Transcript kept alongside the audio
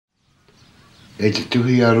kei te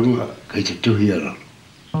tuhi arunga, kei te tuhi arunga.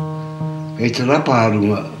 Kei te rapa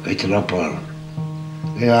arunga, kei te rapa arunga.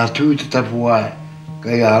 Kei ātū te tapu ai,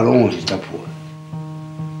 kei ārongo te tapu ai.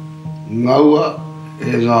 Ngaua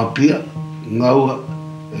e ngā pia, ngaua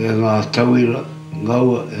e ngā tauira,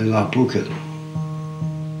 ngaua e ngā pūkero.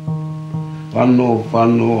 Whano,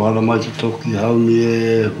 haramai te toki, haumi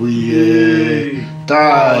e, hui e,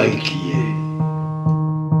 taiki e.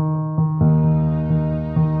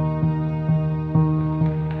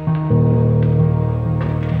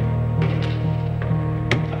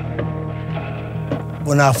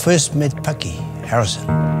 When I first met Paki, Harrison,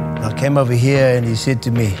 I came over here and he said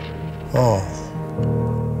to me, "Oh,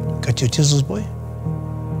 got your chisels, boy?"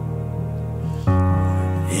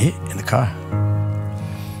 Yeah, in the car.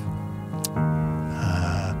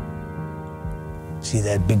 See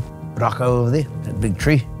that big raka over there, that big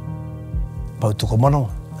tree? Pautuka manawa.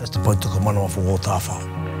 That's the Pautuka manawa for O-tāwhao.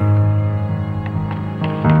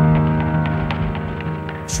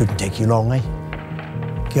 Shouldn't take you long, eh?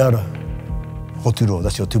 Kia ora. Hoturo,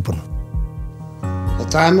 that's your tupuna. O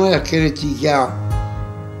Tainui a Kereti G,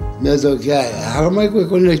 mea tau kia, haramai koe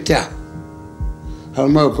konei tea.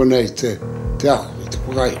 Haramai konei te ako, te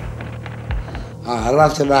Pakai.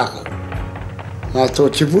 Harate raka. Ngā tō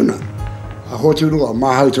tipuna, a hoturua,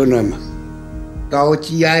 mahau tō nema. Ka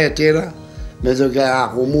oti ai a tērā, mea tau kia,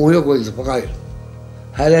 ako mōhio koe te Pakai.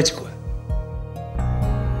 Haereti koe.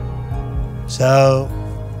 So,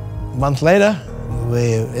 a month later,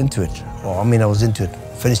 we're into it. Well, I mean, I was into it,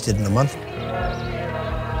 finished it in a month.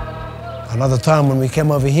 Another time when we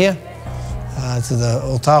came over here to the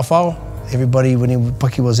O-tāwhao, everybody, when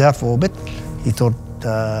Paki was out for a bit, he thought,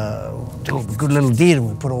 do a good little deed, and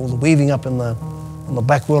we put all the weaving up on the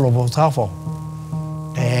back wall of O-tāwhao.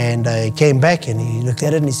 And he came back and he looked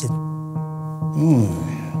at it and he said,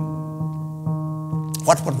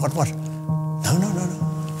 What? No,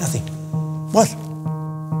 nothing. What?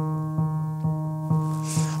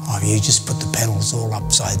 You just put the panels all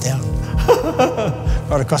upside down.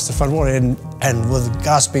 Right across the front wall, and with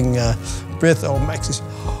gasping breath, old Max says,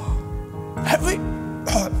 "Have we?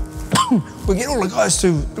 We'll get all the guys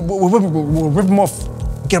to, we'll rip them off,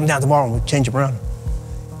 get them down tomorrow and we'll change them around."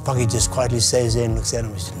 Paki just quietly stays there and looks at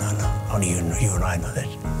him and says, "No, only you and I know that.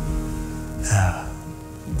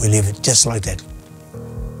 We leave it just like that,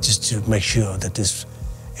 just to make sure that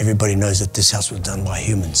everybody knows that this house was done by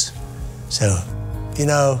humans." So, you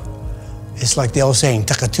know, it's like the old saying,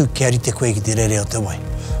 "Takatu kia rite koe ki te rere o te wai,"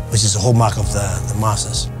 which is a hallmark of the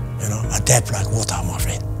masters. You know, adapt like water, my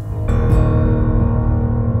friend.